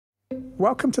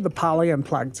Welcome to the Parley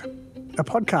Unplugged, a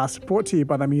podcast brought to you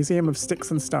by the Museum of Sticks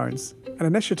and Stones, an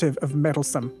initiative of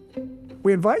Meddlesome.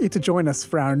 We invite you to join us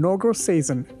for our inaugural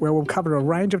season where we'll cover a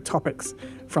range of topics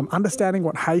from understanding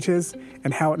what hate is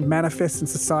and how it manifests in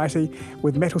society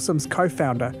with Meddlesome's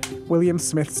co-founder, William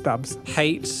Smith Stubbs.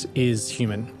 Hate is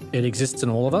human. It exists in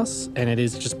all of us, and it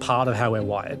is just part of how we're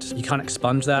wired. You can't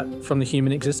expunge that from the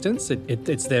human existence.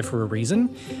 It's there for a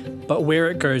reason. But where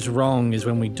it goes wrong is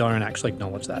when we don't actually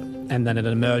acknowledge that. And then it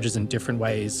emerges in different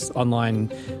ways. Online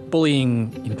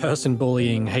bullying, in-person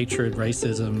bullying, hatred,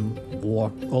 racism,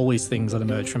 war, all these things that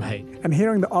emerge from hate. And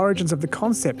hearing the origins of the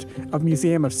concept of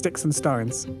Museum of Sticks and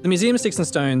Stones. The Museum of Sticks and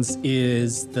Stones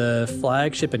is the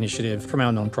flagship initiative from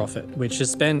our nonprofit, which has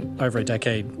spent over a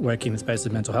decade working in the space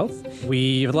of mental health.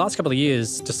 We, over the last couple of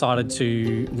years, decided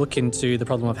to look into the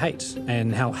problem of hate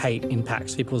and how hate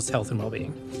impacts people's health and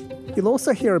well-being. You'll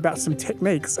also hear about some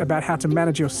techniques about how to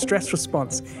manage your stress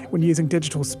response when using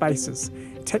digital spaces,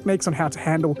 techniques on how to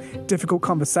handle difficult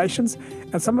conversations,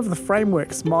 and some of the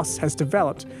frameworks Moss has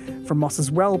developed from Moss's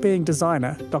wellbeing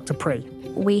designer, Dr. Pri.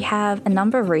 We have a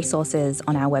number of resources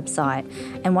on our website,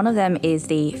 and one of them is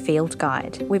the Field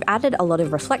Guide. We've added a lot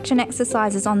of reflection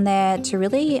exercises on there to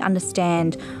really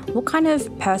understand what kind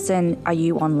of person are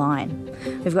you online.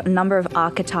 We've got a number of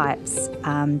archetypes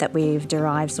that we've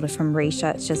derived sort of from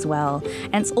research as well.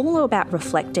 And it's all about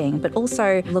reflecting, but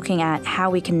also looking at how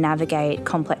we can navigate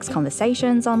complex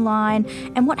conversations online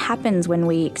and what happens when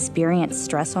we experience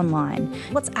stress online.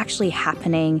 What's actually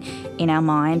happening in our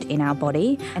mind, in our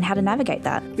body, and how to navigate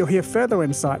that. You'll hear further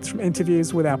insights from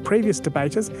interviews with our previous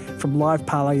debaters from live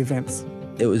Parley events.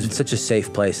 It was such a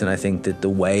safe place, and I think that the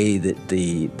way that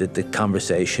the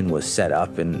conversation was set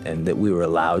up and that we were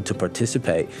allowed to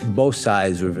participate, both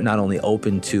sides were not only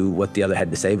open to what the other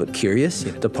had to say, but curious.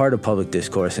 The part of public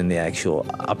discourse and the actual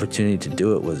opportunity to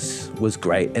do it was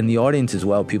great. And the audience as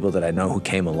well, people that I know who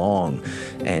came along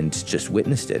and just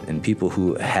witnessed it, and people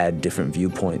who had different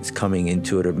viewpoints coming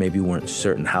into it or maybe weren't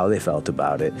certain how they felt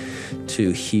about it,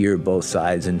 to hear both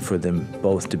sides and for them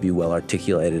both to be well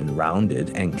articulated and rounded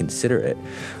and considerate.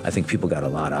 I think people got a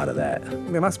lot out of that.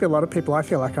 There must be a lot of people, I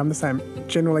feel like I'm the same,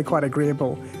 generally quite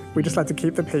agreeable. We just like to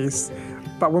keep the peace.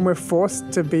 But when we're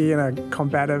forced to be in a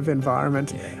combative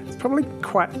environment, it's probably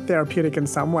quite therapeutic in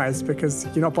some ways because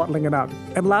you're not bottling it up.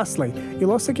 And lastly,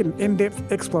 you'll also get an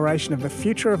in-depth exploration of the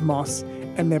future of Moss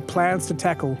and their plans to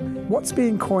tackle what's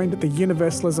being coined the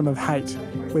universalism of hate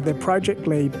with their project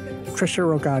lead, Trisha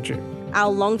Rogaju. Our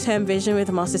long-term vision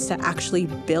with Moss is to actually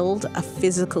build a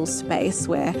physical space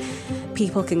where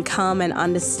people can come and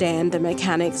understand the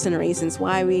mechanics and reasons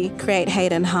why we create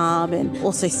hate and harm, and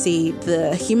also see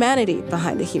the humanity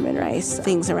behind the human race,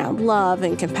 things around love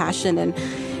and compassion and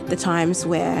the times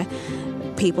where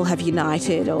people have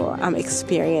united or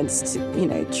experienced,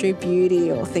 true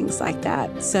beauty or things like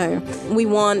that. So we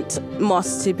want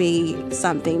Moss to be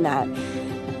something that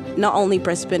not only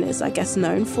Brisbane is, I guess,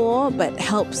 known for, but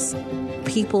helps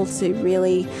people to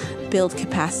really build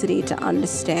capacity to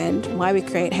understand why we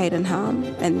create hate and harm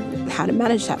and how to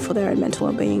manage that for their own mental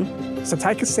well-being. So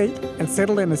take a seat and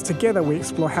settle in as together we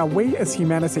explore how we as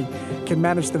humanity can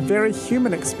manage the very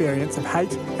human experience of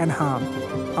hate and harm.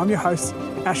 I'm your host,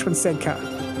 Ashwin Segkar.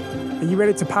 Are you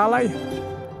ready to parley?